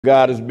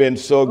God has been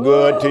so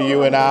good to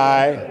you and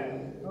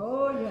I.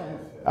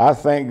 I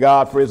thank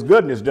God for his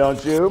goodness,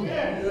 don't you?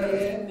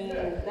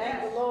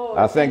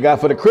 I thank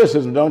God for the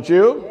criticism, don't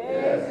you?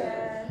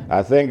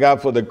 I thank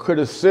God for the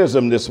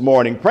criticism this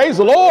morning. Praise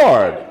the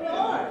Lord.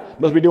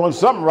 Must be doing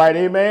something right,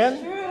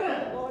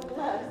 amen?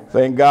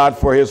 Thank God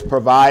for his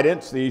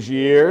providence these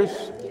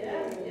years.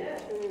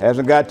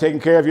 Hasn't God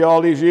taken care of you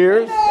all these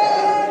years?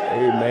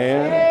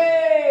 Amen.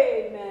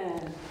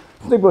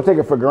 People take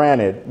it for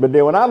granted, but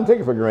then when I don't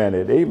take it for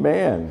granted,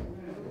 amen.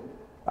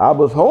 I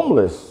was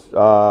homeless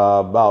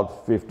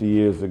about 50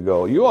 years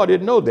ago. You all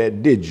didn't know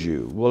that, did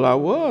you? Well, I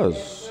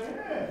was.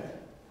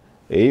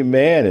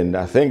 Amen. And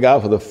I thank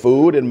God for the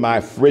food in my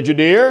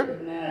Frigidaire.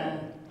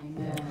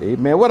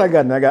 Amen. What I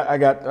got? I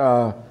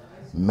got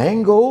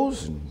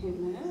mangoes,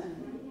 and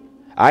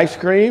ice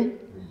cream,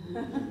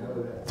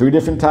 3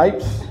 different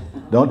types.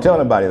 Don't tell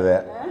anybody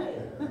that.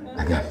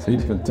 I got 3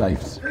 different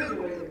types.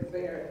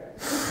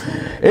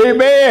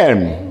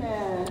 Amen.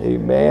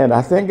 Amen.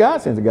 I thank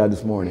God, saints of God,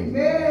 this morning.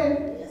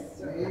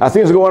 I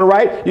think it's going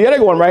right. Yeah, they're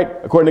going right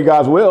according to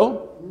God's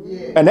will.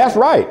 And that's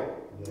right.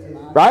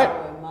 Right?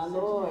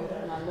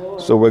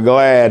 So we're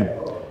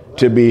glad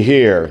to be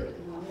here.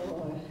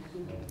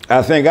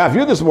 I thank God for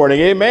you this morning.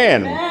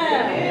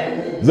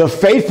 Amen. The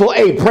faithful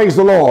 8. Praise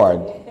the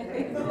Lord.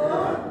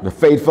 The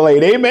faithful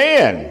 8.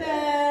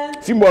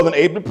 Amen. See, more than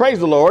 8, but praise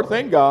the Lord.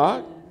 Thank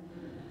God.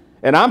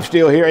 And I'm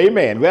still here.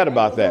 Amen. Glad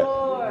about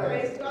that.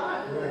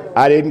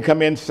 I didn't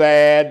come in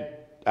sad.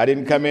 I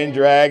didn't come in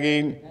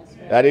dragging.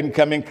 I didn't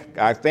come in.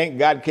 I think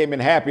God came in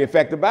happy. In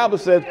fact, the Bible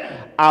says,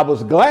 I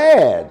was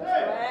glad.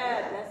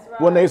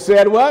 When they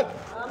said what?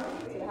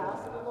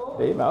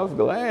 Amen. I was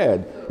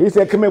glad. He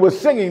said, come in with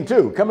singing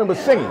too. Come in with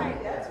singing.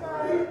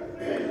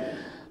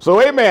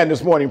 So amen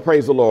this morning.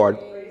 Praise the Lord.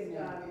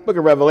 Book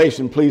of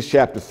Revelation, please,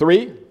 chapter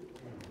 3.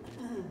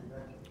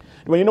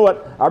 Well, you know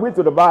what? I read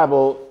through the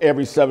Bible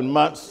every 7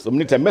 months. So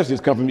many times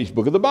messages come from each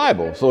book of the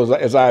Bible. So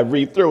as I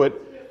read through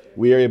it,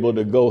 we are able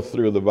to go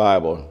through the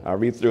Bible. I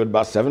read through it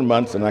about 7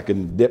 months, and I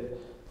can dip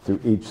through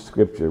each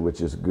scripture,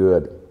 which is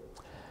good.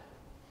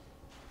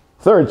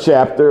 3rd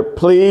chapter,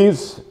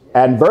 please,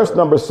 and verse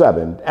number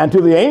 7. And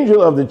to the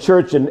angel of the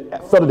church in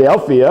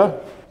Philadelphia,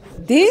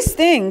 these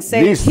things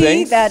say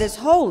he that is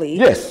holy.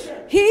 Yes.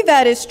 He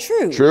that is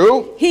true.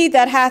 True. He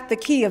that hath the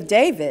key of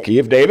David. Key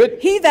of David.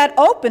 He that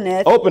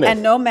openeth.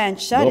 And no man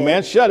shutteth. No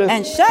man shutteth.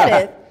 And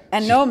shutteth.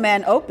 And no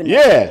man openeth.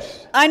 Yes.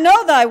 I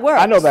know thy works.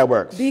 I know thy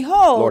works.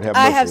 Behold, Lord, have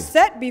I mercy. have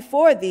set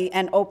before thee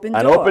an open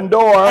door. An open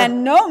door.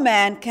 And no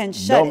man can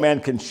shut it. No man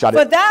can shut it.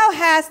 For thou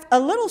hast a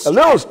little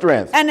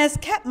strength. And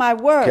hast kept my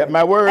word. Kept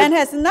my word. And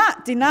hast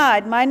not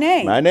denied my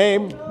name. My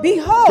name.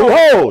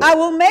 Behold, I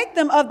will make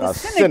them of the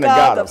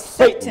synagogue of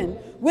Satan,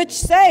 which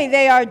say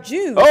they are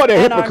Jews. Oh, they're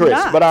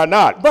hypocrites, but are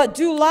not. But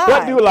do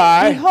lie.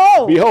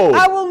 Behold,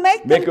 I will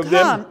make them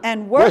come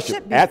and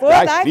worship before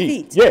thy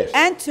feet. Yes.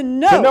 And to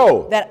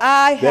know that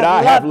I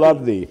have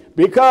loved thee.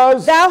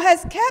 Because thou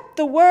hast kept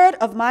the word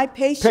of my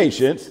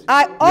patience.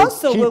 I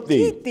also will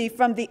keep thee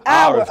from the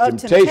hour of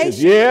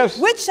temptation, yes,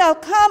 which shall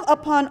come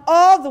upon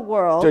all the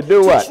world to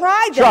do what?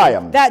 Try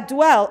them that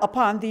dwell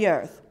upon the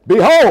earth.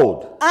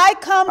 Behold, I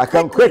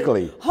come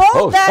quickly.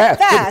 Hold that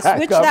fast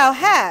which thou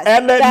hast,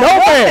 and let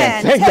no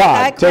man, thank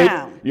God,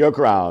 take your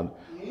crown.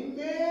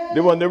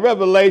 When the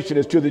revelation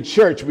is to the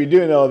church, we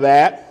do know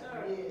that.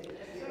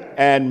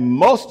 And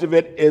most of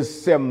it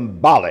is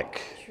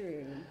symbolic.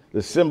 True.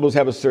 The symbols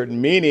have a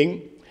certain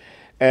meaning,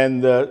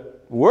 and the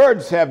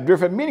words have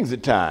different meanings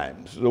at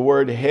times. The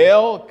word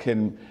hell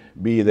can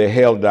be the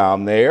hell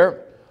down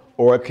there,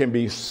 or it can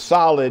be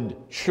solid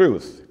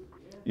truth.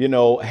 You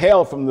know,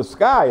 hell from the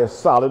sky is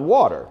solid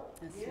water.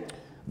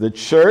 The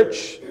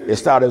church is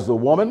started as a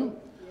woman.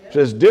 So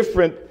there's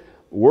different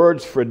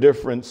words for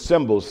different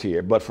symbols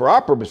here. But for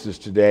our purposes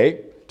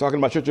today, talking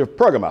about Church of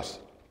Pergamos.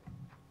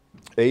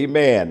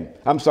 Amen.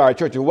 I'm sorry,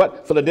 Church of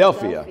what?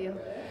 Philadelphia.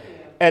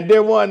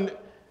 And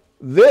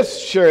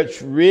this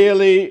church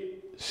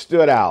really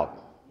stood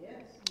out.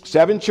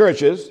 7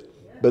 churches,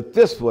 but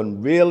this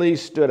one really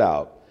stood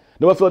out.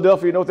 Know what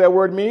Philadelphia, you know what that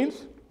word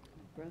means?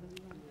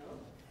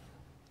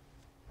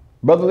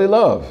 Brotherly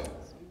love.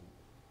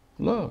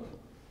 Love.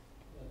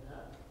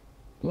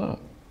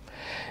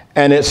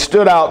 And it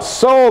stood out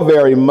so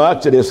very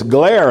much that it's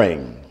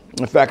glaring.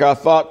 In fact, I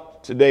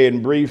thought today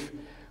in brief,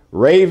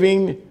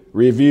 Raving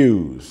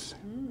Reviews.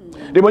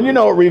 When you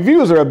know,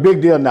 reviews are a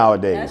big deal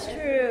nowadays. That's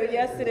true.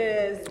 Yes, it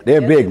is.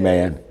 They're big,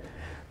 man.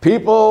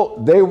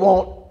 People, they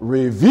want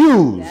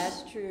reviews.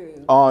 That's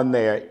true. On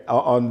their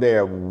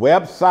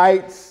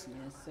websites,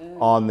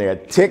 on their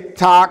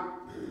TikTok.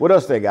 What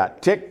else they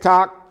got?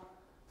 TikTok.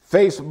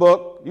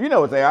 Facebook, you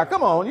know what they are.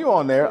 Come on, you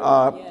on there.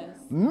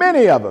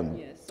 Many of them.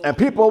 And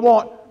people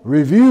want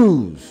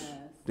reviews.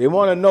 They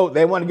want to know,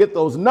 they want to get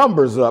those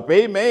numbers up.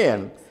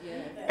 Amen.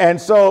 And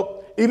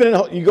so even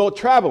you go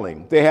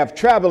traveling, they have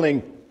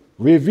traveling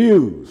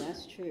reviews.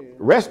 That's true.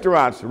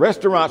 Restaurants,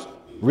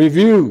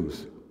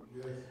 reviews.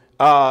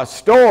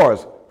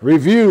 Stores,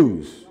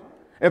 reviews.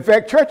 In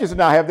fact, churches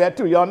now have that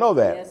too. Y'all know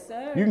that. Yes,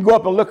 sir. You can go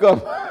up and look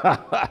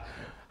up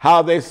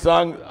how they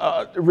sung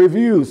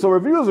reviews. So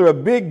reviews are a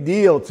big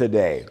deal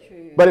today.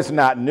 True. But it's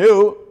not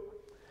new.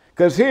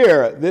 Because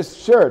here,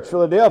 this church,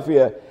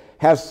 Philadelphia,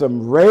 has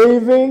some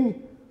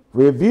raving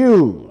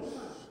reviews.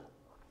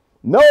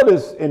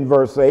 Notice in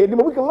verse 8,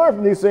 but we can learn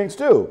from these things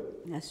too.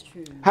 That's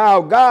true.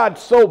 How God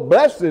so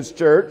blessed this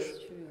church.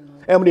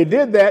 And when he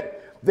did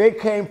that, they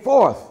came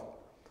forth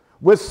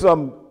with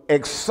some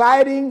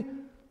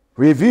exciting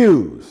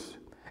reviews.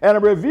 And a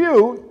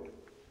review,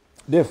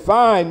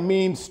 defined,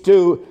 means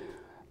to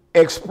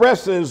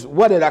expresses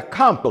what it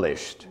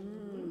accomplished.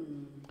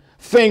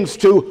 Things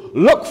to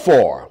look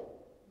for.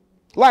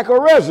 Like a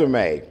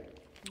resume.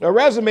 A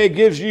resume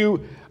gives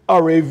you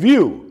a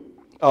review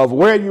of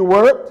where you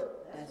worked,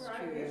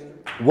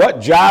 what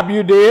job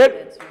you did,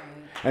 right.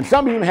 And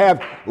some even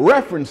have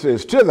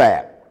references to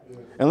that.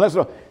 And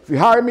if you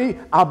hire me,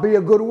 I'll be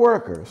a good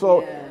worker.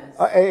 So yes.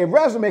 A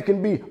resume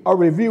can be a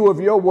review of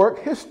your work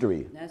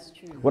history. That's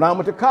true. When I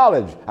went to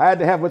college, I had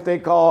to have what they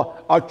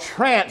call a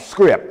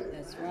transcript.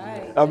 That's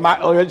right. Of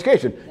my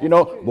education. That's, you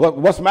know,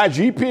 what's my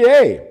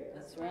GPA?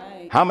 That's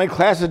right. How many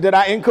classes did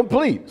I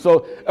incomplete?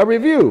 So a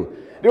review.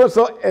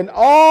 So in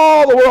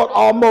all the world,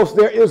 almost,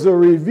 there is a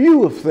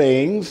review of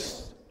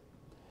things.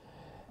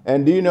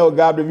 And do you know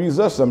God reviews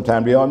us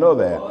sometimes? Do you all know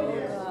that?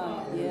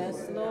 Oh, yes.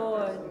 Yes,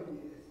 Lord.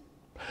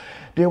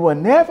 There were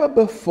never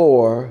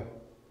before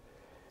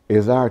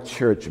is our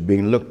church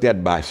being looked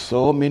at by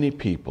so many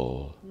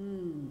people.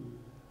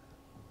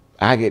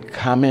 I get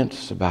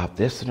comments about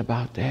this and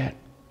about that.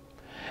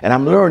 And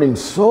I'm learning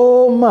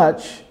so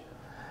much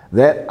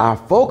that our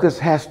focus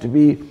has to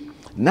be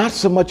not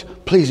so much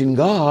pleasing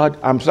God,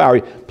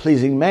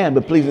 pleasing man,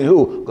 but pleasing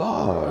who?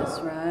 God. That's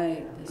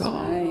right. That's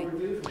God.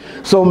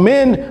 Right. So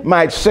men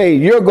might say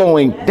you're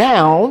going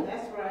down,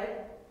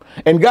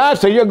 and God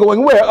say you're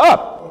going where?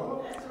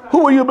 Up.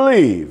 Who will you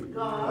believe?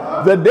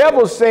 God. The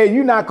devil say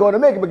you're not going to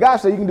make it, but God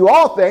say you can do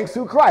all things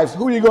through Christ.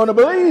 Who are you going to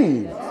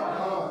believe?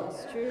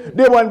 That's true.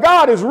 Then when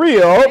God is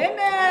real,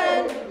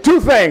 amen. Two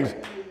things.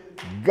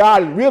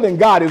 God is real and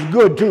God is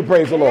good too,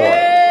 praise the Lord.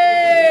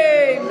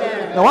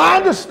 Amen. Now I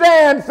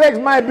understand things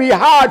might be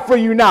hard for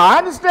you now. I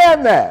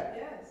understand that.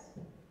 Yes.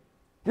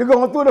 You're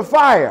going through the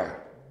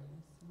fire.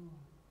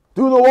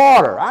 Through the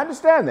water. I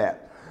understand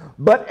that.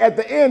 But at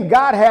the end,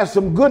 God has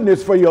some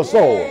goodness for your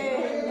soul.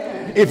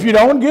 Amen. If you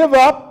don't give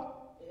up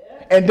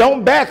and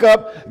don't back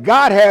up,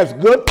 God has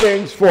good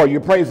things for you.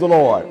 Praise the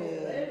Lord.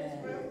 Amen.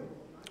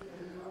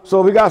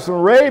 So we got some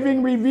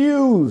raving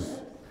reviews.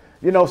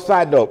 You know,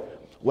 side note,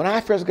 when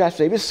I first got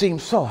saved, it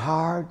seemed so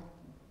hard.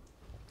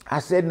 I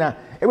said, now,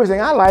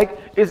 everything I like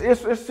is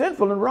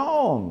sinful and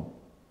wrong.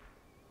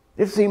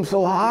 It seemed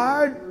so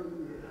hard.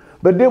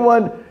 But then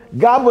when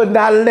God would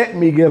not let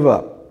me give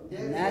up.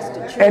 That's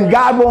the truth. And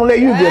God won't let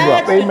you give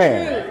up.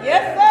 Amen.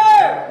 Yes,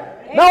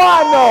 sir. Now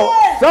I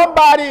know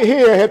somebody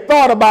here had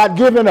thought about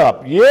giving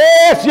up.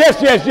 Yes, yes,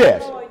 yes,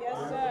 yes. Oh,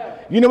 yes,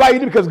 sir. You know why you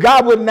do? Because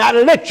God would not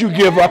let you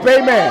give up.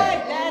 Amen.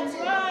 That's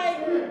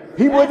right.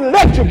 He wouldn't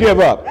let you give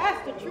up.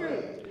 That's the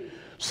truth.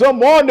 Some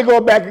wanted to go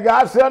back, and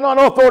God said,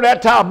 no, throw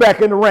that towel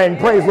back in the ring.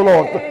 Praise the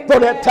Lord. Throw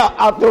that towel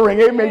out the ring.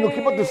 Amen. You'll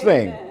keep up this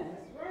thing.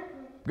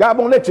 God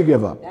won't let you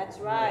give up. That's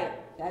right.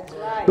 That's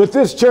right. But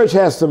this church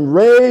has some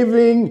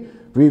raving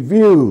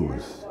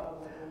reviews.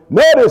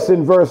 Notice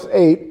in verse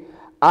 8,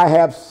 I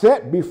have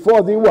set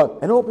before thee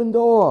what? An open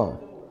door.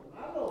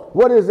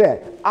 What is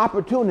that?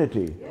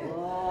 Opportunity.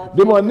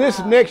 Then on this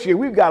next year,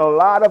 we've got a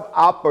lot of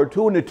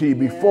opportunity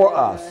before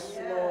us.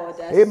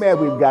 Amen.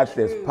 We've got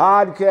this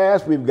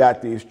podcast. We've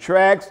got these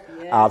tracks,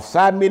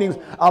 outside meetings,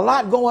 a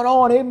lot going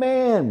on.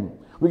 Amen.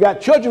 We got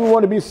children who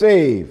want to be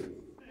saved.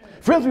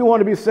 Friends, we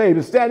want to be saved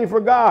and standing for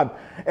God.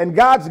 And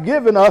God's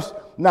given us.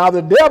 Now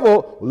the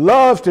devil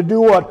loves to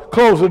do what?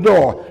 Close the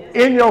door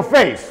in your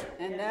face.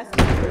 And that's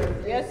the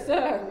truth. Yes,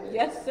 sir.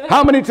 Yes, sir.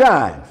 How many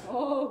times?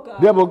 Oh,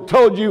 God. The devil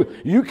told you,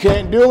 you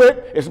can't do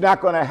it. It's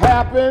not going to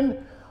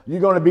happen.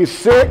 You're going to be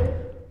sick.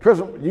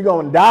 You're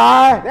going to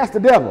die. That's the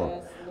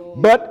devil. Yes,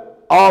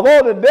 but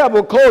although the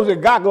devil closed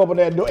it, God can open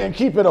that door and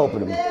keep it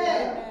open.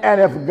 Amen.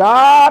 And if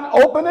God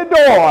opened the door,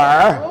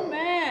 oh,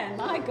 man,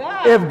 my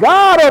God. If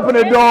God opened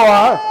the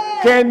door,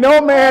 can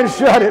no man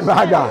shut it,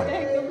 my God.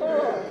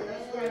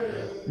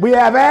 We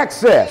have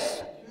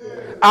access,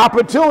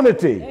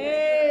 opportunity.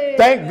 Hey.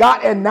 Thank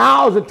God. And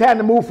now is the time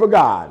to move for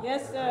God.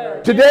 Yes,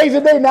 sir. Today's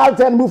the day. Now is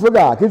the time to move for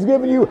God. He's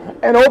giving you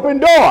an open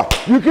door.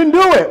 You can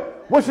do it.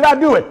 What should I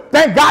do it?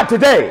 Thank God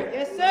today.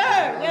 Yes, sir.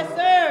 Yes,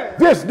 sir.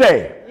 This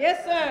day.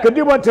 Yes, sir.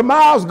 Because when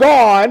tomorrow's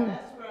gone,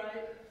 that's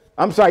right.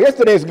 I'm sorry,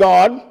 yesterday's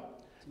gone.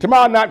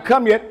 Tomorrow not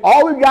come yet.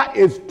 All we got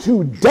is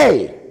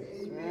today.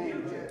 Right.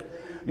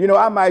 You know,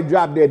 I might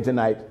drop dead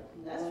tonight.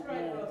 That's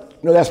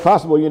right. No, that's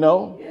possible, you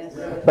know.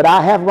 But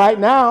I have right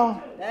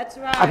now. That's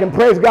right. I can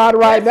praise God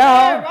right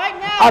now. Right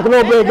now. I can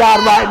obey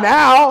God right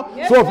now.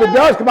 Yes, so if it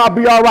does come out,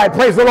 be all right.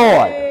 Praise the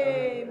Lord.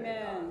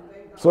 Amen.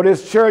 So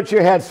this church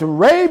here had some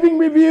raving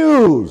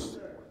reviews.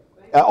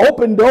 An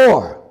open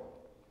door.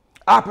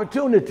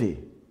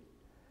 Opportunity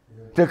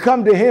to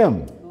come to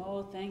Him.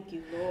 Oh, thank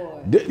you, Lord.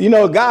 You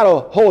know, God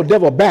will hold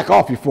devil back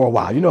off you for a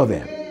while. You know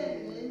that.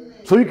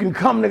 So you can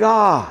come to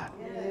God.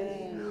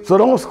 So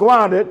don't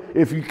squander it.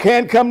 If you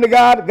can't come to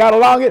God, God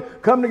allowing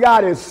it, come to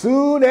God as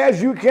soon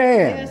as you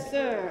can. Yes,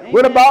 sir.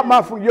 What about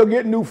my friend? You'll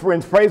get new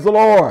friends. Praise the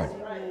Lord.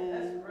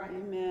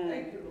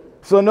 Amen.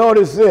 So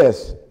notice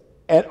this.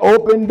 An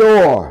open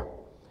door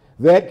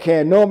that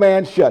can no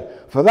man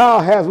shut. For thou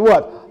hast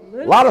what?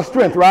 A lot of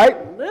strength,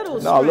 right?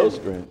 Little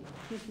strength.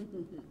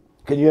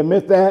 Can you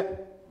admit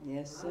that?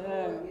 Yes,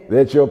 sir.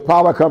 That your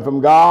power come from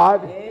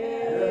God.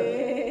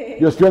 Hey.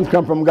 Your strength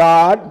come from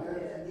God.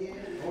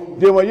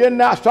 Then when you're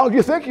not strong,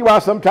 you think you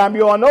are sometimes,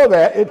 you all know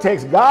that. It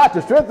takes God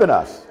to strengthen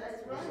us.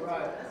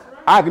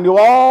 I can do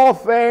all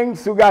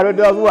things through God who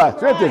does what?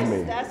 Strengthens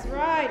me. That's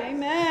right.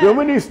 Amen. Then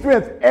we need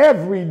strength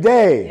every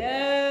day.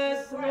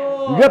 Yes,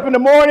 Lord. You get up in the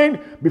morning,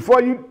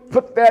 before you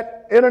put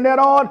that internet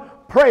on,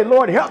 pray,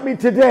 Lord, help me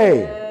today.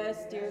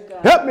 Yes, dear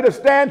God. Help me to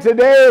stand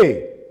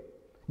today.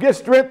 Get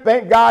strength,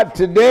 thank God,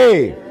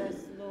 today. Yes,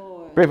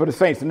 Lord. Pray for the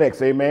saints next,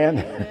 amen.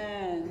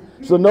 Amen.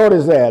 So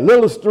notice that,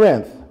 little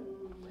strength.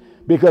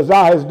 Because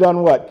thou hast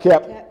done what?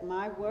 Kept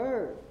my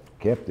word.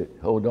 Kept it.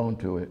 Hold on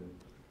to it.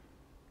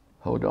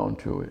 Hold on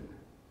to it.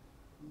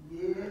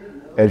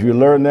 As you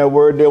learn that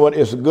word, dear one,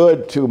 it's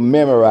good to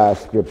memorize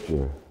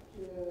scripture.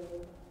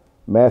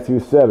 Matthew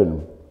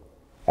 7.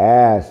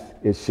 Ask,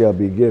 it shall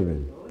be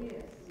given.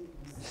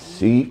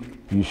 Seek,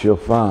 you shall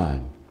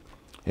find.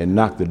 And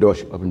knock, the door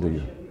shall open to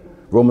you.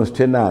 Romans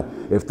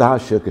 10:9. If thou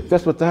shalt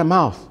confess with thy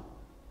mouth,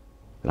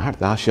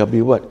 thou shalt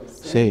be what?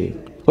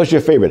 Saved. What's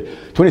your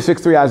favorite?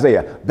 26:3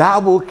 Isaiah.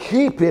 Thou will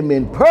keep him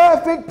in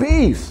perfect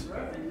peace,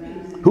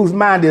 whose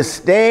mind is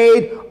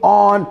stayed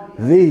on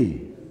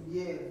thee.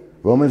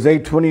 Romans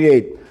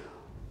 8:28.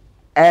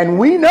 And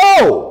we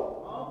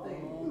know.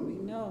 We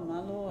know, my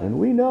Lord. And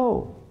we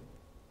know.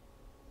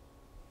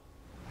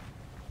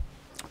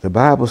 The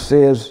Bible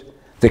says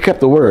they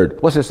kept the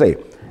word. What's it say?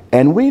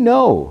 And we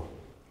know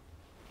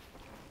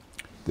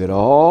that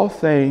all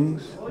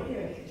things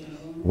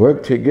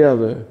work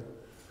together.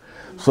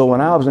 So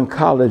when I was in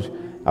college,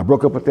 I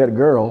broke up with that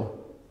girl.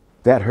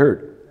 That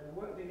hurt.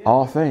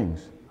 All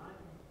things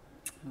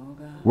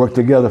work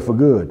together for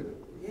good.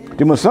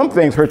 Then when some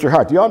things hurt your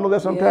heart, do y'all know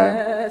that sometimes?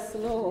 Yes,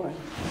 Lord.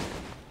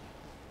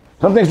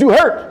 Some things do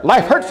hurt.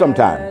 Life hurts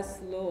sometimes. Yes,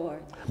 Lord.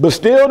 But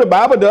still, the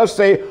Bible does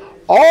say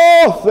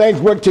all things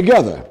work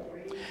together.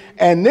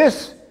 And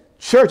this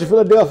church of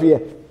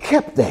Philadelphia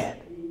kept that.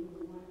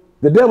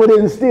 The devil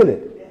didn't steal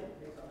it.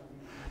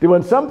 Then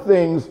when some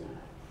things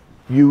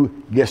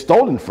you get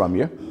stolen from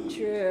you,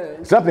 true.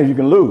 Some things you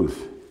can lose.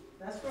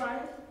 That's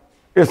right.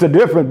 It's a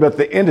difference, but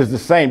the end is the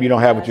same. You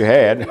don't have what you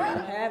had. You don't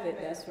have it.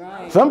 That's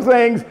right. Some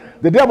things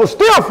the devil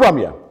steals from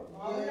you.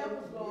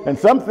 And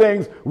some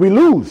things we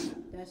lose.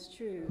 That's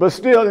true. But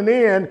still, in the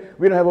end,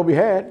 we don't have what we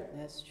had.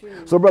 That's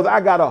true. So, brother,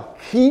 I got to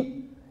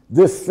keep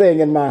this thing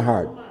in my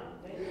heart.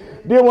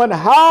 Dear one,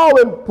 how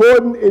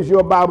important is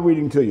your Bible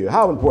reading to you?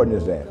 How important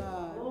is that?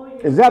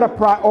 Is that a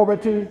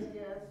priority?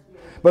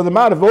 But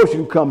my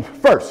devotion comes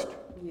first.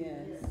 Yes.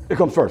 It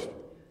comes first.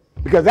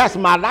 Because that's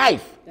my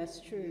life. That's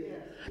true.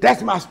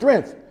 That's my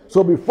strength.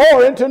 So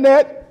before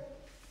internet,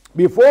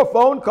 before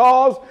phone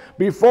calls,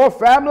 before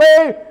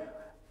family,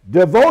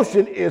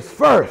 devotion is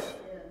first.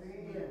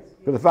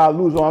 Because if I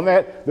lose on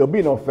that, there'll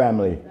be no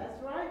family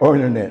or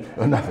internet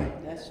or nothing.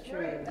 That's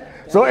true.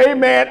 So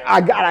amen, I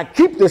gotta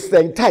keep this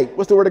thing tight.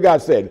 What's the word of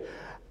God said?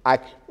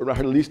 At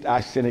least I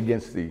sin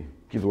against thee.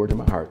 Keep the word in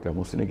my heart. I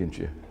won't sin against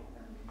you.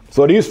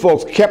 So these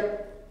folks kept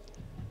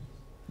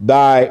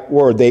thy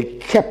word. They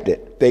kept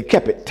it. They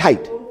kept it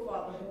tight.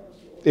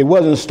 It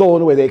wasn't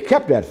stolen away. They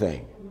kept that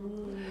thing.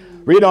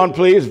 Read on,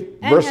 please.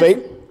 Verse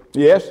 8.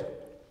 Yes.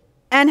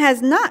 And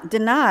has not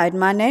denied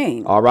my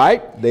name. All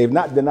right. They've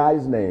not denied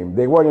his name.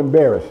 They weren't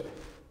embarrassed.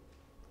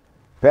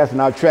 Passing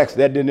out tracts,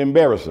 that didn't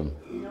embarrass them.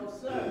 No,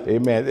 sir.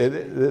 Amen.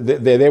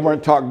 They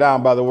weren't talked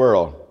down by the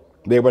world.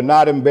 They were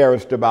not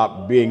embarrassed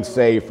about being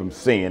saved from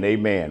sin.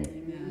 Amen.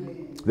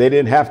 Amen. They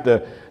didn't have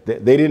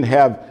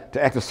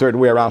to act a certain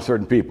way around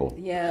certain people.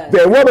 Yes.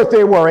 They were what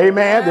they were.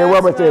 Amen. They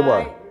were what they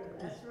were.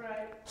 That's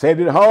right.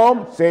 Saved at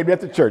home, saved at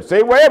the church.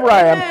 Saved wherever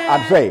I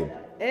am, I'm saved.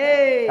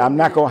 Hey. I'm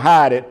not going to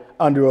hide it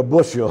under a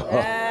bushel.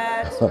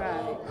 That's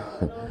right.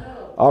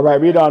 All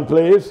right, read on,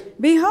 please.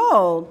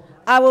 Behold,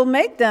 I will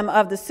make them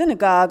of the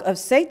synagogue of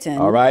Satan.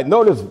 All right,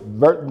 notice,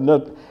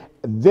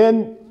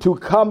 then to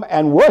come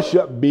and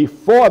worship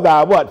before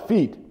thy what?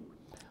 Feet.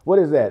 What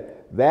is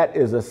that? That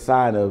is a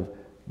sign of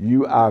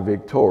you are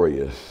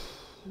victorious.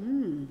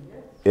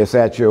 It's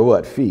at your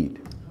what? Feet.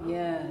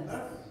 Yes.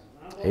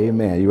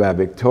 Amen. You are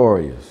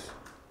victorious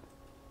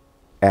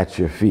at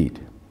your feet.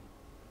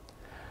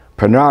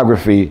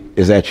 Pornography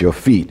is at your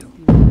feet.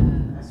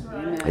 That's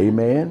right.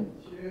 Amen.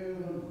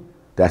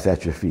 That's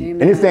at your feet.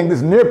 Amen. Anything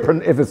that's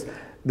near, if it's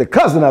the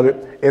cousin of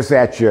it, it's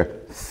at your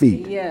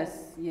feet. Yes,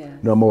 yes.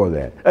 No more of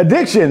that.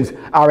 Addictions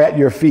are at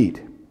your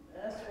feet.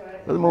 That's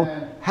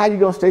right. How are you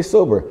going to stay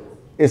sober?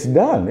 It's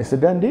done. It's a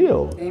done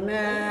deal.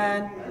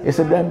 Amen. It's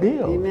a done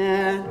deal.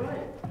 Amen.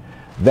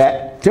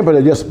 That temper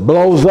that just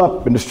blows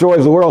up and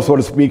destroys the world, so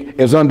to speak,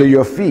 is under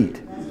your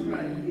feet.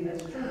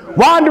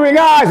 Wandering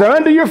eyes are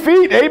under your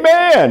feet.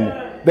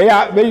 Amen.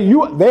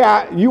 You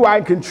are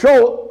in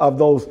control of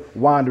those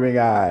wandering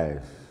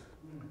eyes.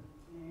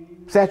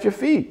 It's at your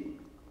feet.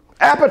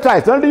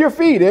 Appetites under your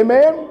feet.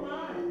 Amen.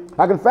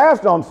 I can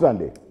fast on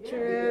Sunday.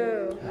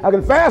 True. I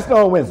can fast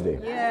on Wednesday.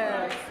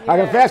 Yes. I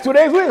can fast 2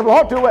 days a week if I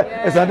want to.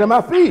 Yes. It's under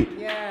my feet.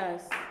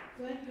 Yes.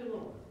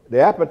 The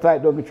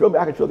appetite don't control me.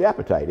 I control the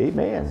appetite.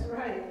 Amen. That's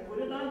right. Put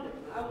it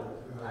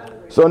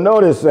under. So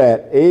notice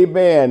that.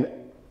 Amen.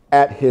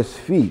 At his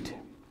feet.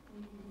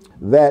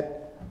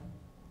 That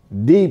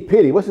D.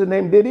 Piddy. What's his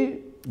name?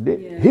 Diddy?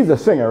 Yes. He's a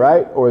singer,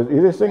 right? Or is he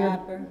a singer?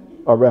 Rapper.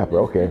 A rapper.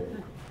 Okay.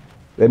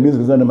 That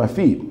music is under my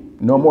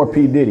feet. No more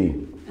P.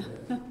 Diddy.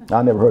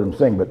 I never heard him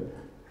sing, but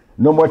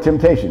no more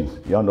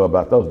Temptations. Y'all know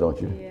about those,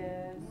 don't you?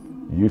 Yes.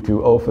 You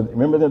too old for,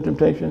 remember the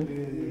Temptations?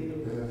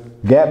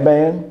 Gap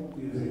Band?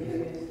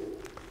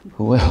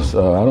 Who else?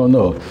 I don't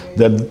know.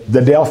 The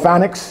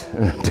Delphonics?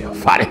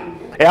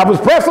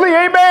 Elvis Presley,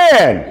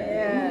 amen.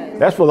 Yes.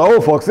 That's for the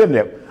old folks, isn't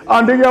it?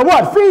 Under your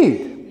what?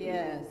 Feet.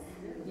 Yes.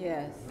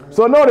 Yes.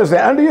 So notice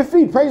that, under your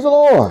feet, praise the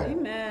Lord.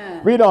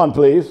 Amen. Read on,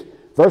 please.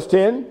 Verse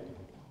 10.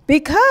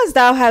 Because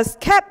thou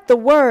hast kept the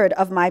word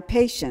of my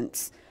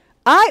patience,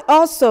 I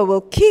also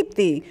will keep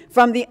thee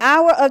from the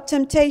hour of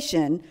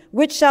temptation,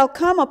 which shall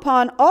come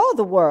upon all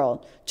the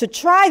world, to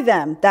try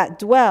them that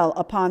dwell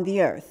upon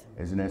the earth.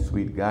 Isn't that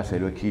sweet? God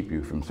said he'll keep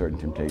you from certain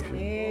temptation.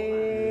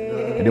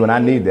 Amen. And then when I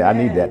need that,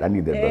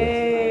 brother.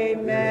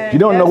 Amen. You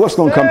don't know what's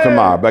going to come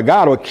tomorrow, but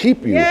God will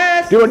keep you.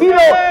 Yes, do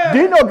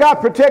you know God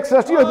protects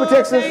us? Do you know He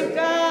protects us? Thank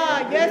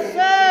God. Yes,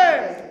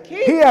 sir.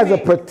 He has a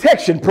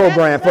protection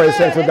program for his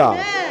saints of God.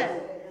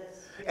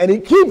 And he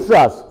keeps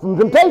us from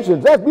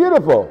temptations. That's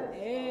beautiful.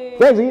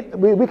 Things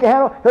we can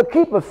handle. He'll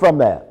keep us from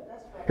that.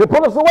 He'll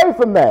pull us away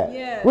from that.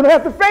 Yes. We don't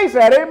have to face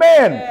that.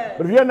 Amen. Yes.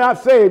 But if you're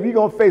not saved, you're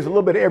going to face a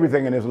little bit of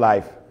everything in this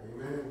life.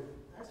 Amen.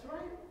 That's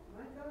right.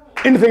 My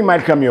God. Anything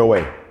might come your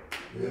way.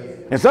 Yes.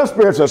 And some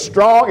spirits are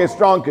strong as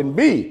strong can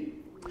be.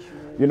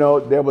 You know,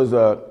 there was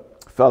a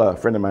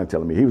friend of mine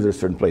telling me, he was at a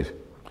certain place.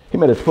 He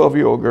met a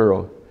 12-year-old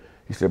girl.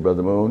 He said,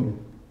 Brother Moon,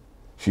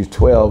 she's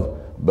 12,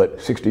 but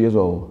 60 years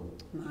old.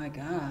 My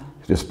God.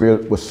 The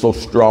spirit was so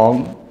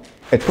strong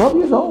at 12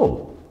 years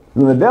old.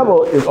 When the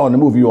devil is on the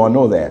move, you all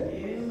know that.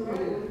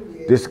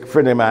 This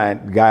friend of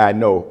mine, guy I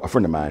know, a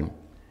friend of mine,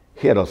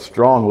 he had a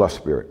strong lust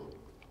spirit.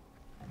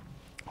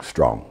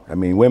 Strong. I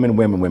mean,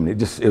 women. It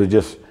just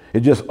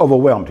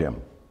overwhelmed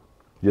him.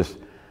 Just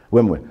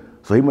women.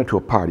 So he went to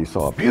a party,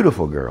 saw a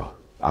beautiful girl,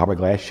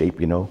 hourglass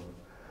shape, you know.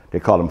 They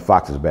called them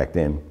foxes back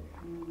then.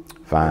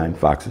 Fine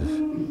foxes.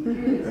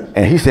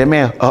 And he said,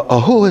 man,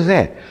 who is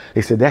that?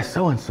 They said, that's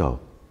so-and-so.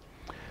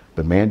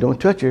 But man, don't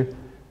touch her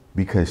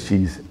because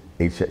she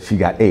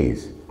got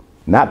AIDS.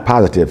 Not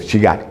positive, she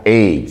got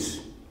AIDS.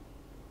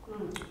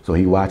 So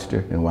he watched her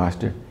and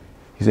watched her.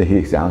 He said,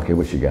 I don't care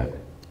what she got.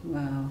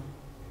 Wow.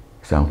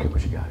 He said, I don't care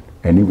what she got.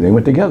 And they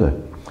went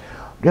together.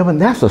 Yeah, but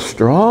that's a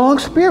strong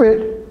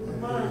spirit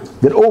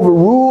that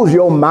overrules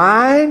your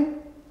mind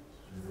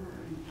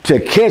to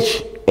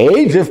catch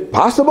AIDS if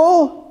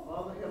possible.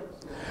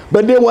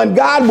 But then when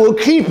God will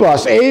keep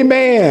us,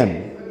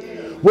 amen.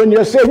 When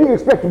you're saved, you can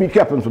expect to be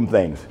kept from some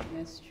things.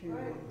 That's true.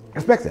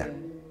 Expect that.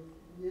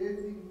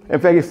 In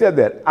fact, he said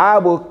that. I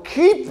will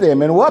keep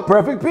them in what?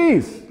 Perfect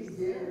peace.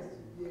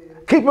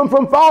 Keep them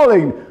from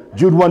falling.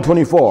 Jude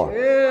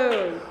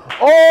 1:24.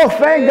 Oh,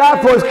 thank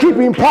God for his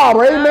keeping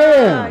power.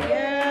 Amen.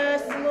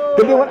 Yes, Lord.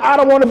 Because I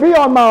don't want to be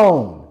on my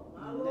own.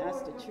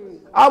 That's the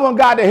truth. I want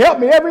God to help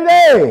me every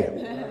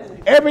day.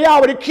 Every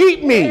hour to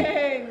keep me.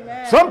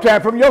 Amen.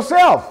 Sometimes from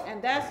yourself.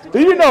 And that's the Do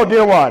you know,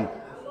 dear one?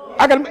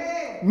 I got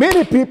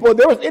many people,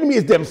 their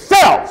enemies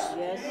themselves.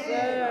 Yes,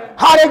 sir.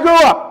 How they grew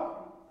up.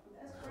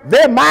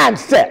 Their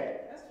mindset.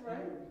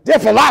 Their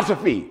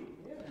philosophy.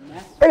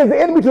 It is the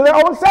enemy to their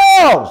own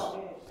selves.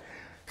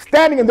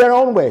 Standing in their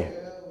own way.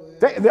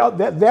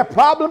 Their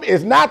problem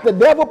is not the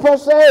devil per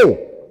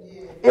se.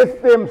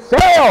 It's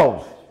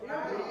themselves.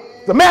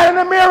 The man in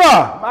the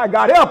mirror. My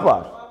God, help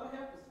us.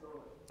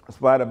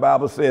 That's why the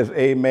Bible says,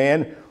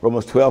 amen.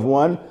 Romans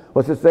 12:1.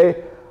 What's it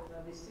say?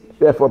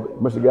 Therefore,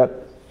 mercy God,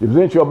 you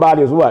present your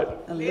body as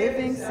what? A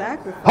living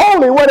sacrifice.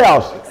 Holy, what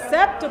else?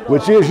 Acceptable.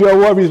 Which is your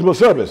word, reasonable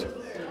service.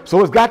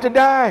 So it's got to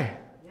die.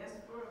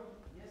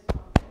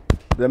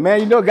 The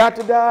man you know got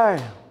to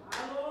die.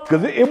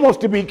 Because it wants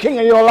to be king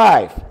of your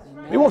life.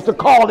 It wants to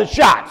call the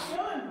shots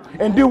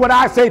and do what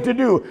I say to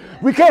do.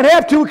 We can't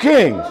have two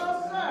kings.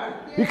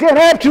 You can't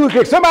have two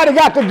kings. Somebody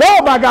got to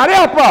go, my God,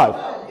 help us.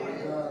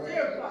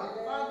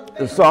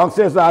 The song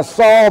says, I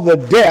saw the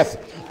death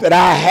that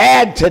I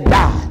had to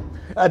die.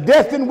 A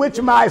death in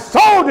which my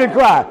soul did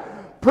cry.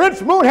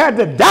 Prince Moon had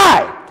to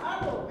die.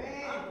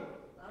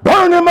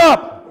 Burn him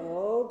up.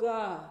 Oh,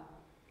 God.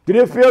 Did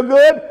it feel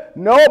good?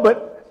 No,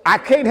 but I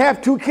can't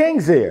have two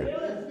kings here.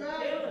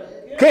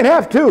 Can't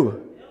have two.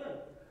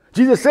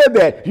 Jesus said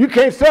that. You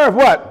can't serve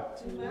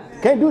what?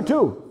 Can't do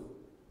two.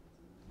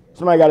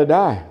 Somebody got to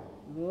die.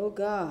 Oh,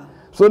 God.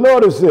 So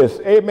notice this.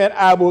 Amen.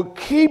 I will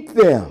keep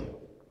them.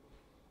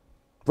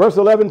 Verse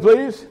 11,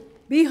 please.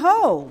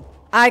 Behold,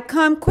 I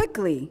come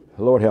quickly.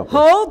 Lord help us.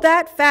 Hold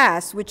that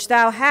fast which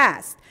thou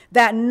hast,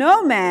 that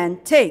no man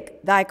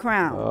take thy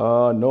crown.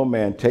 Oh, no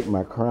man take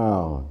my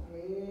crown.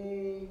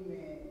 Amen.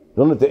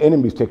 Don't let the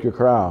enemies take your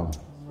crown.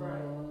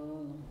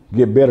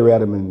 Get better at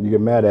them and you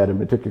get mad at them.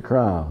 They took your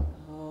crown.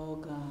 Oh,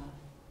 God.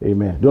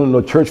 Amen. Don't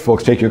let no church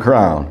folks take your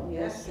crown.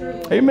 Yes,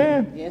 sir.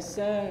 Amen. Yes,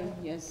 sir.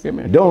 Yes, sir.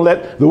 Amen. Don't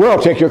let the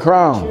world take your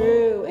crown.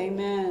 True.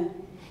 Amen.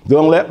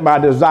 Don't let my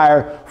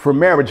desire for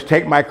marriage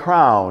take my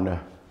crown.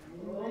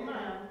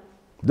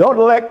 Don't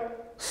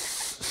let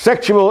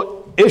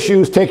sexual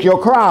issues take your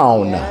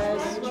crown.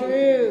 Yes,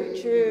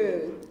 true,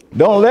 true.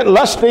 Don't let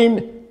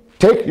lusting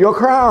take your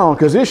crown,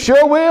 because it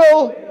sure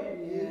will.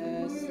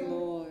 Yes,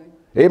 Lord.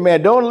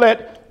 Amen. Don't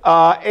let,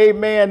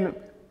 amen,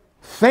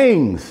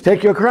 things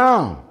take your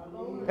crown.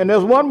 And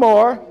there's one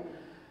more.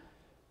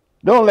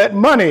 Don't let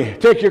money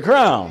take your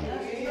crown.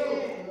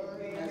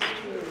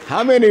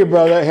 How many,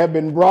 brother, have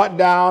been brought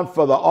down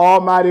for the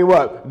almighty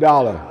what?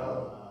 Dollar.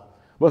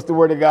 What's the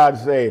word of God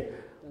say?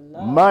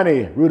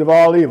 Money, root of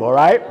all evil,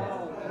 right?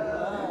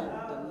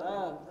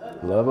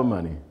 Love of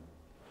money.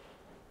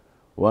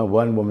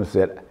 One woman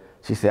said,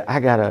 she said, I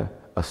got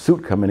a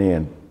suit coming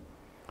in.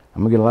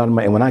 I'm going to get a lot of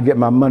money. And when I get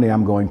my money,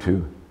 I'm going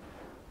to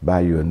buy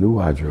you a new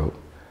wardrobe.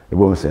 The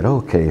woman said,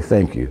 okay,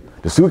 thank you.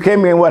 The suit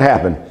came in, what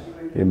happened?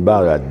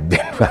 About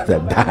a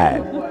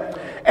dime.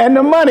 And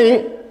the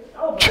money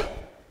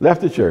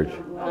left the church.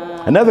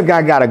 Wow. Another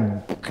guy got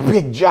a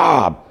big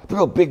job,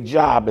 real big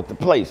job at the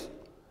place.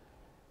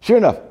 Sure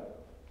enough,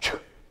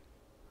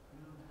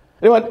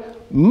 you know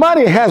what?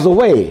 Money has a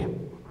way.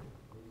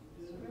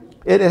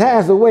 It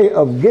has a way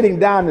of getting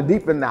down to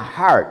deep in the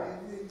heart.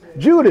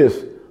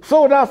 Judas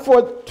sold out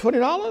for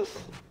 $20.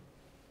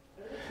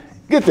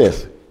 Get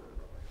this.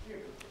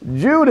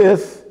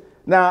 Judas,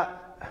 now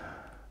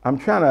I'm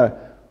trying to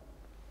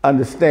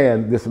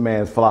understand this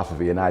man's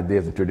philosophy and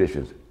ideas and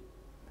traditions.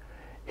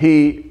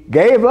 He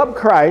gave up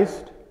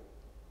Christ,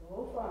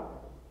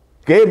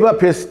 gave up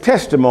his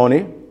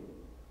testimony,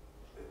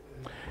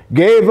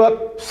 gave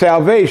up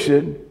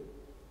salvation,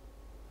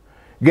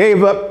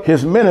 gave up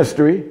his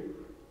ministry,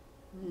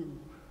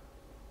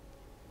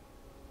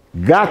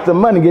 got the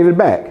money, gave it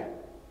back.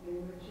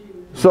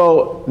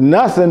 So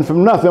nothing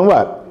from nothing,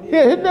 what?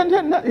 Yeah,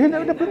 he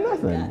never put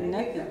nothing.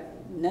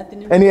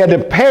 Nothing. And he had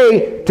to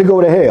pay to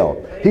go to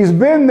hell. He's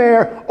been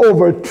there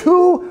over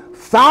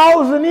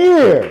 2,000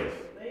 years.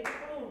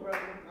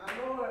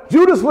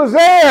 Judas was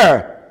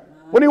there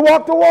when he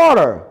walked the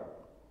water.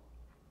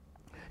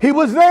 He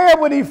was there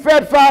when he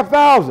fed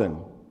 5,000.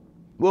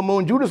 Well,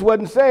 when Judas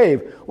wasn't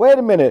saved. Wait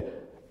a minute.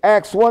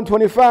 Acts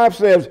 1:25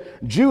 says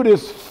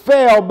Judas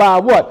fell by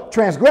what?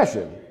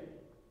 Transgression.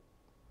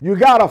 You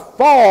got to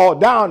fall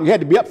down. You had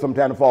to be up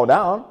sometime to fall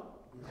down.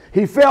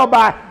 He fell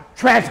by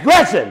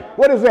transgression.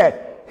 What is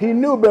that? He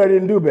knew better,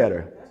 didn't do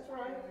better. That's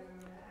right.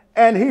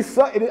 And he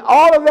saw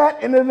all of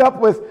that ended up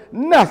with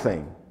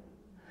nothing.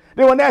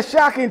 Then when that's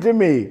shocking to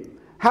me,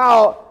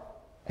 how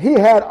he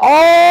had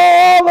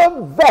all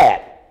of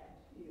that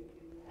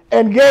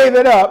and gave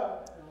it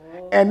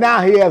up, and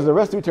now he has the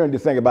rest of eternity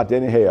to think about that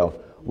in hell,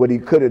 what he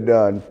could have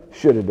done,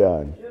 should have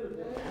done.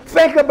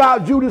 Think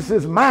about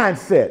Judas's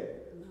mindset.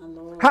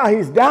 How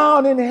he's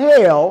down in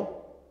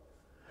hell,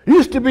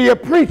 used to be a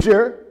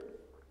preacher,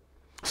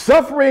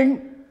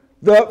 suffering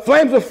the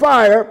flames of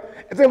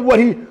fire, and then what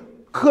he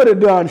could have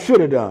done, should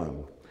have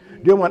done.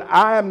 Then when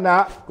I am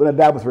not going to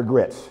die with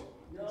regrets.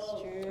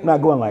 I'm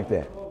not going like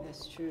that.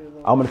 That's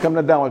true. I'm going to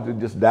come down with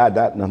just die,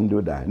 nothing to do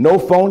with die. No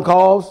phone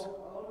calls.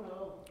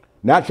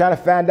 Not trying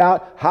to find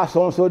out how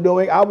so-and-so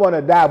doing. I want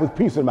to die with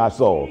peace in my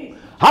soul.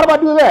 How do I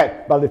do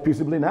that? By live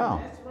peaceably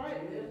now. That's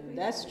right.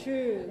 That's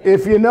true.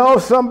 If you know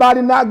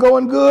somebody not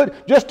going good,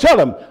 just tell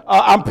them,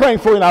 I'm praying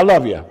for you and I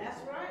love you.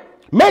 That's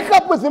right. Make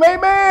up with them, amen.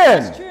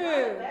 That's true.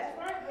 That's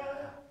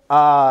right,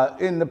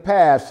 brother. In the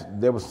past,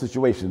 there were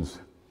situations,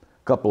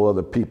 a couple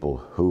other people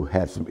who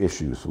had some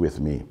issues with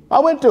me. I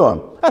went to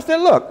them. I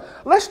said, look,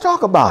 let's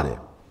talk about it.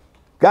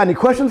 Got any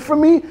questions for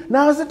me?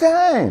 Now's the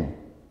time.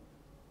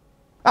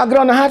 I'll get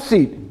on the hot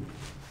seat.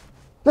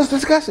 Let's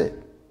discuss it.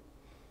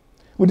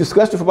 We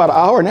discussed it for about an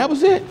hour, and that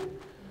was it.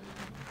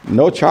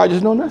 No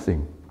charges, no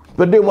nothing.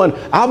 But then when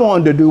I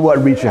wanted to do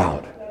what? Reach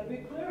out.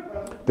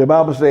 The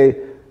Bible says,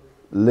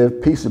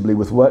 live peaceably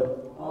with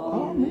what?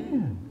 Oh,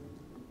 man.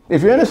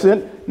 If you're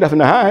innocent, nothing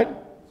to hide.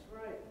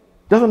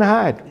 Nothing to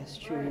hide. That's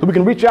true. So we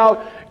can reach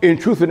out in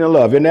truth and in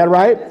love. Isn't that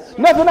right? Right.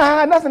 Nothing to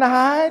hide, nothing to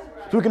hide.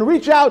 So we can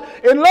reach out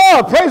in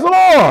love. Praise the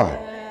Lord.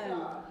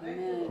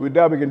 Amen. We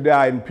can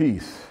die in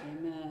peace.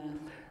 Amen.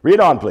 Read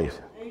on, please.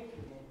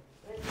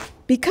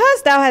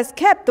 Because thou hast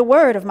kept the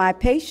word of my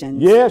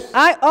patience, yes,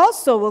 I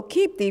also will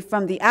keep thee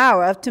from the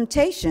hour of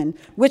temptation,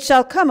 which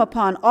shall come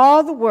upon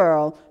all the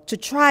world to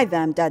try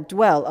them that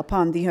dwell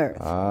upon the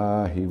earth.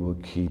 He will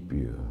keep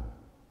you.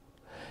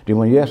 Then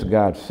when, yes,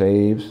 God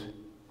saves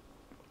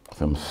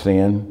from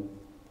sin,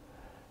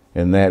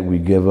 and that we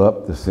give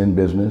up the sin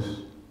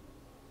business,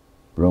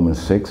 Romans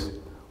 6,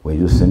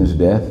 Wages of sin is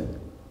death.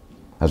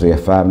 Isaiah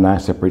 5:9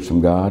 separates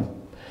from God.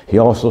 He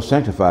also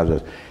sanctifies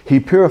us. He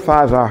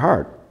purifies our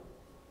heart.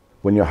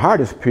 When your heart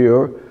is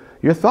pure,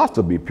 your thoughts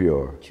will be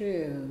pure.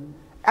 True.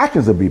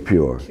 Actions will be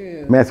pure.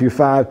 True. Matthew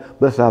 5,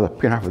 blessed are the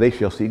pure in heart, for they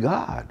shall see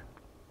God.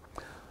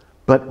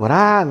 But what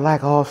I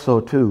like also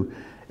too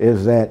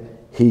is that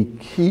he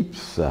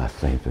keeps us,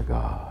 saints of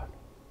God.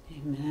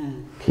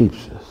 Amen.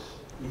 Keeps us.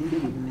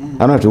 Amen. I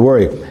don't have to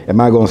worry, am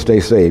I going to stay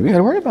saved? You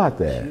don't worry about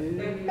that.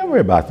 Don't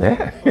worry about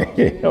that.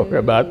 Don't worry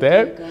about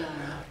that.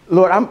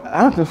 Lord,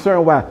 I'm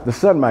concerned why the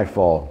sun might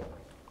fall.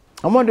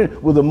 I'm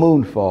wondering, will the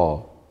moon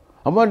fall?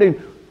 I'm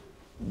wondering,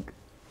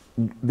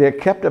 they're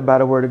kept by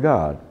the word of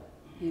God.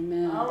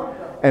 Amen.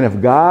 And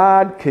if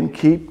God can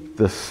keep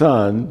the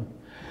sun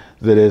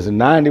that is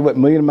 90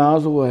 million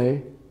miles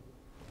away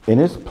in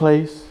its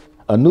place,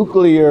 a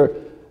nuclear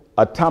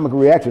atomic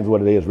reaction is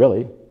what it is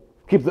really,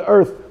 keep the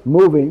earth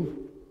moving,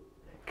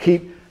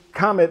 keep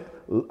comet,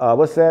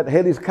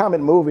 Halley's Comet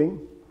moving.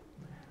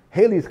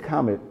 Halley's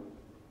Comet,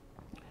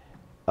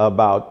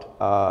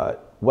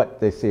 about what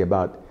they say,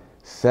 about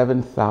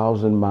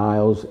 7,000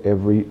 miles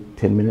every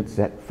 10 minutes,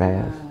 that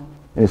fast. Wow.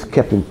 And it's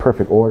kept in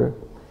perfect order.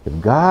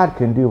 If God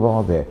can do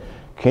all that,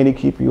 can he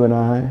keep you and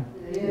I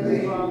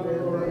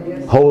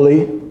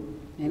holy?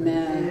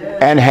 Amen.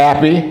 And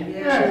happy?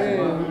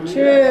 True.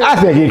 True. I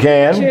think he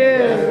can. True.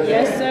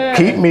 Yes, sir.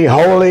 Keep me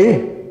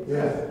holy.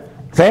 Yes.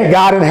 Thank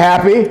God and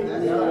happy.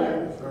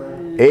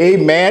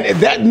 Amen.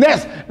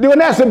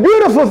 That's a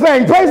beautiful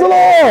thing. Praise the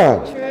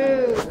Lord.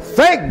 True.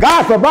 Thank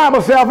God for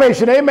Bible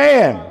salvation.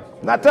 Amen.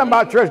 Not talking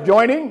about church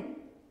joining,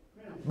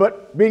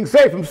 but being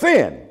saved from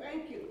sin.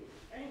 Thank you.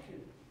 Thank you.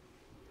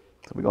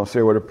 So we're going to say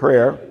a word of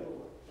prayer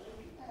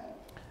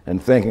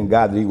and thanking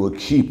God that he will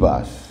keep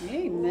us.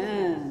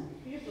 Amen.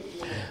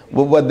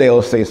 Well, what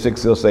they'll say,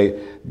 they'll say,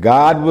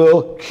 God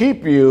will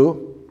keep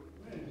you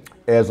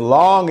as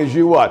long as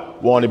you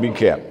what? Want to be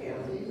kept.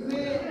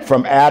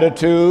 From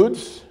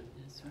attitudes,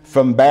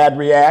 from bad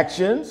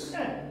reactions,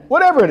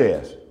 whatever it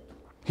is,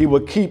 he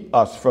will keep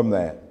us from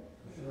that.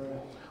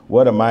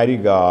 What a mighty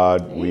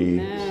God we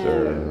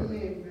serve.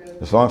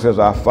 The song says,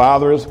 our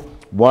Father's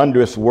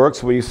wondrous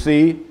works we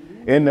see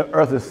in the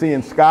earth, the sea,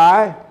 and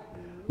sky,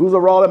 who's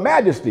of royal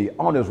majesty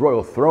on his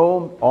royal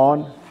throne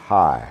on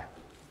high.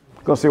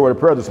 I'm going to say a word of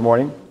prayer this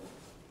morning.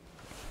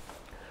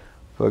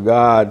 For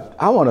God,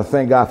 I want to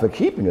thank God for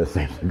keeping us.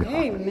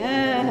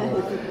 Amen.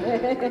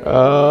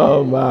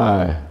 Oh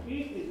my.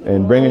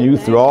 And bringing you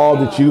through all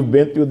that you've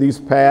been through these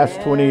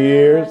past 20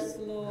 years.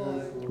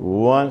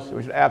 Once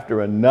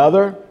after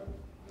another.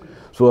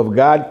 So if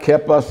God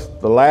kept us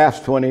the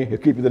last 20, he'll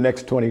keep you the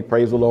next 20.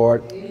 Praise the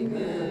Lord.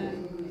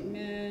 Amen.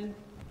 Amen.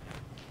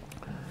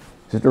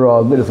 Sister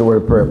Rawls, lead us a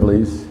word of prayer,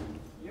 please.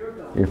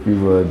 If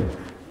you would.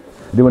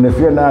 And if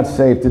you're not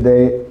saved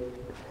today,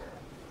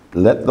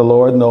 let the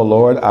Lord know,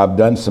 Lord, I've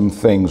done some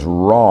things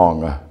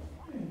wrong.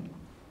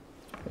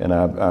 And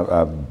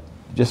I've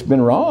just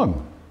been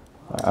wrong.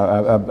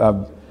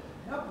 I've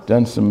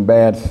done some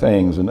bad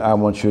things, and I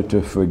want you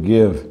to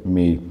forgive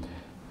me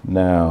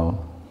now.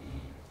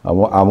 I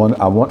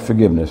want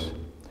forgiveness.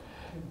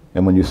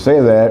 And when you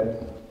say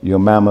that, your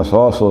man must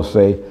also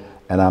say,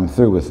 and I'm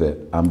through with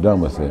it. I'm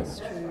done with it.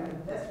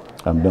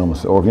 I'm done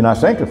with it. Or if you're not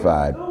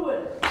sanctified,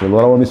 say,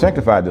 Lord, I want to be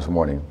sanctified this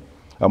morning.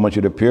 I want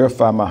you to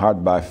purify my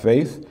heart by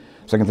faith.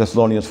 2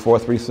 Thessalonians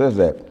 4:3 says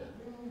that.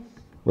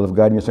 Will of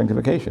God in your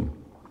sanctification.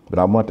 But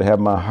I want to have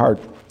my heart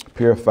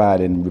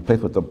purified and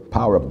replaced with the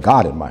power of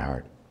God in my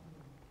heart.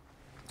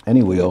 And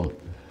he will.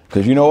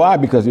 Because you know why?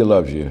 Because he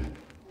loves you.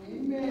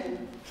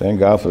 Amen. Thank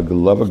God for the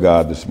love of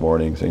God this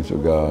morning, saints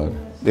of God.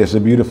 It's a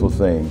beautiful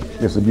thing.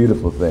 It's a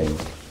beautiful thing.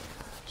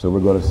 So we're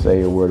going to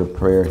say a word of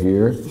prayer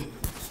here.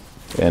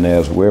 And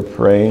as we're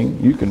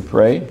praying, you can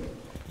pray.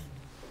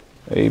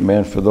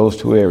 Amen. For those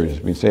two areas,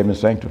 being saved and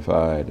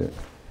sanctified.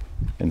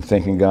 And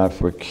thanking God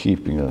for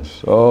keeping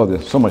us. Oh,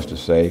 there's so much to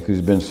say because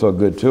he's been so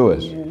good to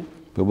us. Yeah.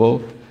 But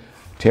we'll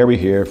tarry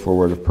here for a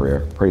word of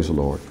prayer. Praise the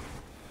Lord.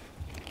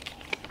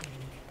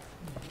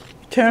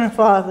 Eternal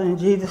Father, in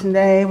Jesus'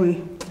 name,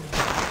 we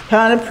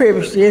count a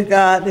privilege, dear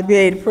God, to be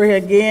able to pray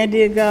again,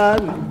 dear God.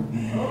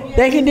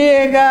 Thank you,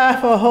 dear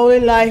God, for a holy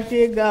life,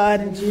 dear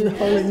God, in Jesus'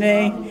 holy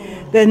name.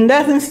 That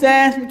nothing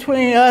stands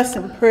between us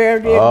and prayer,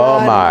 dear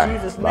God, in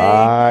Jesus' name.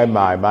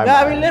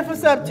 God, we lift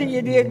us up to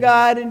you, dear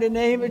God, in the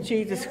name of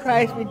Jesus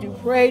Christ. We do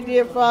pray,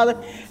 dear Father.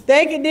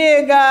 Thank you,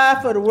 dear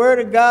God, for the word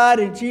of God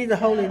in Jesus'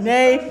 holy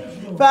name.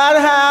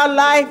 Father, how our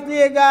life,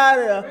 dear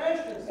God,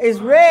 is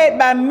read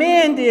by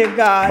men, dear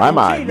God.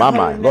 My.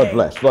 Lord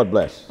bless, Lord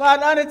bless.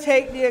 Father,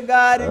 undertake, dear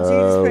God, in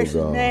Jesus'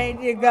 precious name,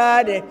 dear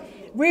God, that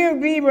we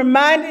will be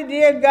reminded,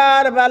 dear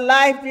God, of our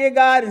life, dear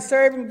God, and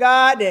serving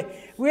God, that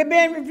we're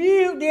being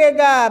reviewed, dear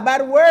God, by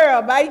the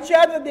world, by each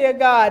other, dear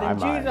God, in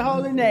Jesus'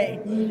 holy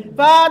name.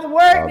 Father,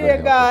 work,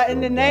 dear God,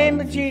 in the name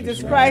of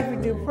Jesus Christ, we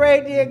do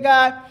pray, dear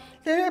God,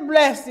 Continue to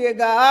bless, dear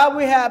God, all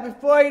we have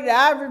before you,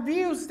 that our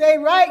reviews stay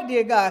right,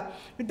 dear God.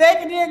 We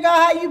thank you, dear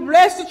God, how you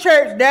bless the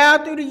church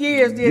down through the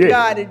years, dear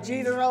God, in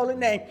Jesus' holy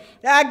name.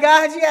 That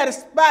God, you had a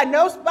spot,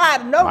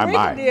 no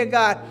wrinkle, dear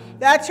God.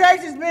 That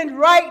church has been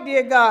right,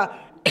 dear God.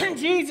 In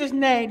Jesus'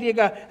 name, dear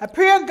God. A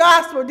pure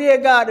gospel, dear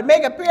God, to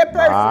make a pure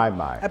person.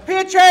 A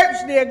pure church,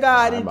 dear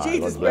God, in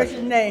Jesus'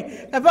 precious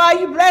name. And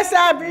Father, you bless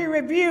our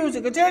reviews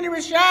and continue to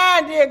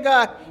shine, dear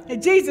God,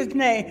 in Jesus'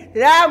 name.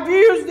 That our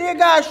views, dear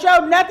God,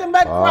 show nothing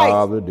but Christ.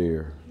 Father,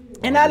 dear.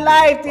 In our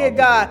life, dear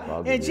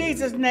God, in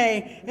Jesus'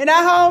 name. In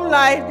our home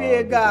life,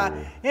 dear God.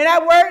 In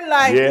our work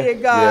life, dear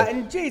God,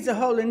 in Jesus'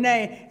 holy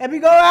name. And we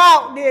go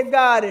out, dear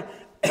God, and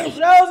those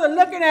are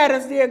looking at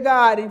us, dear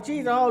God, in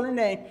Jesus' holy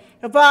name.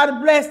 And Father,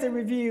 bless the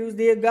reviews,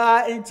 dear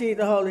God, in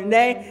Jesus' holy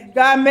name.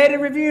 God, may the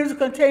reviews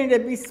continue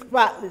to be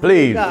spotless,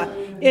 dear God,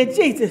 in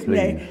Jesus'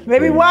 name. May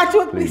we watch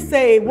what we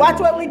say, watch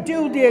what we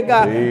do, dear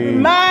God. Be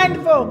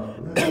mindful,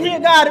 dear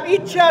God, of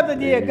each other,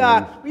 dear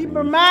God. Be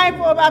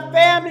mindful of our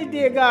family,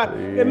 dear God.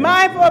 Be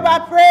mindful of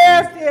our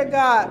prayers, dear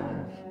God.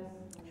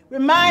 Be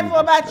mindful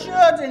of our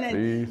children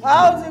and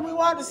all that we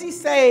want to see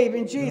saved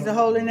in Jesus'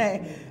 holy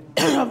name.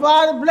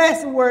 Father,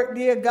 bless the work,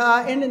 dear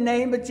God, in the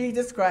name of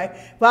Jesus Christ.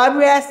 Father,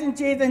 we ask in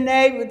Jesus'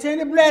 name,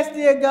 continue to bless,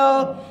 dear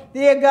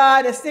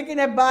God, the sick in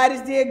their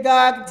bodies, dear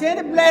God.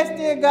 Continue to bless,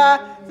 dear God,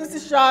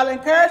 Sister Charlotte.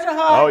 Encourage her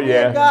heart,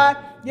 dear God.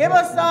 Give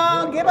her a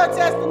song, give her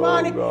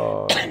testimony,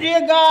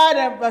 dear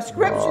God, a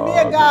scripture,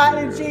 dear God,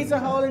 in Jesus'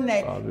 holy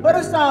name. Put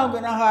a song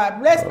in her heart.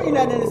 Bless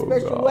Peanut in a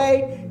special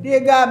way, dear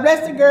God.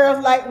 Bless the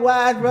girls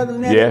likewise, Brother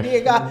Leonard,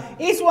 dear God.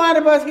 Each one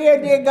of us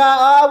here, dear God,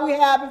 all we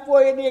have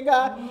before you, dear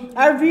God.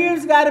 Our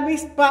views got to be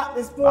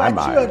spotless for our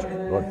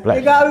children.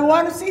 Dear God, we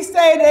want to see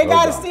saved. They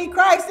got to see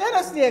Christ in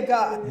us, dear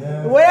God.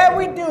 Whatever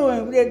we're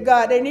doing, dear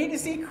God, they need to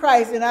see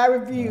Christ in our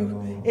reviews.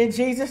 In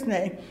Jesus'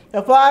 name.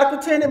 The Father,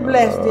 continue to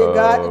bless, dear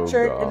God, the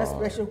church in a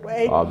special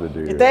way.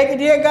 And thank you,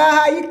 dear God,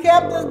 how you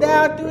kept us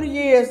down through the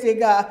years, dear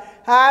God.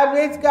 How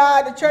it's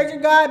God, the church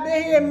of God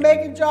been here in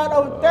Macon, Georgia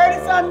over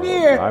 30-some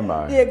years,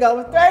 dear God.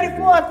 With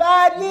 34 and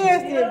 5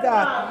 years, dear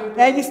God.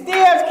 And you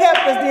still have kept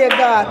us, dear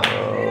God.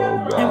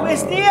 And we're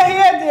still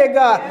here, dear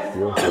God.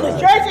 The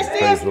church is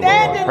still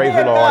standing,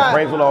 dear God.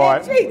 Praise the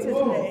Lord. In Jesus'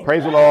 name.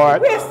 Praise the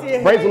Lord.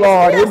 Praise the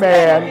Lord.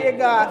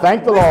 Amen.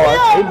 Thank the Lord.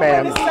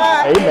 Amen.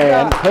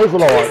 Amen. Praise the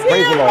Lord.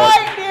 Praise the Lord.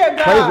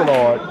 Praise the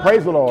Lord.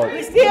 Praise the Lord.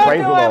 Praise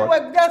the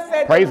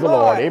Lord. Praise the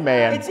Lord.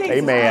 Amen.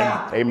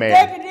 Amen. Amen.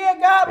 Thank you, dear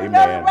God. We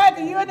know you're right.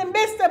 You're in the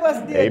midst of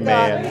us, dear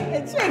God.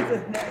 In Jesus'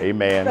 name.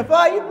 Amen. So,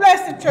 Father, you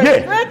bless the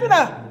church. Strengthen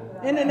us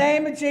in the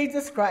name of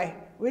Jesus Christ.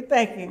 We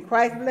thank you in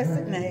Christ's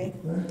blessed name.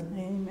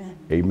 Amen.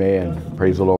 Amen. Praise the Lord.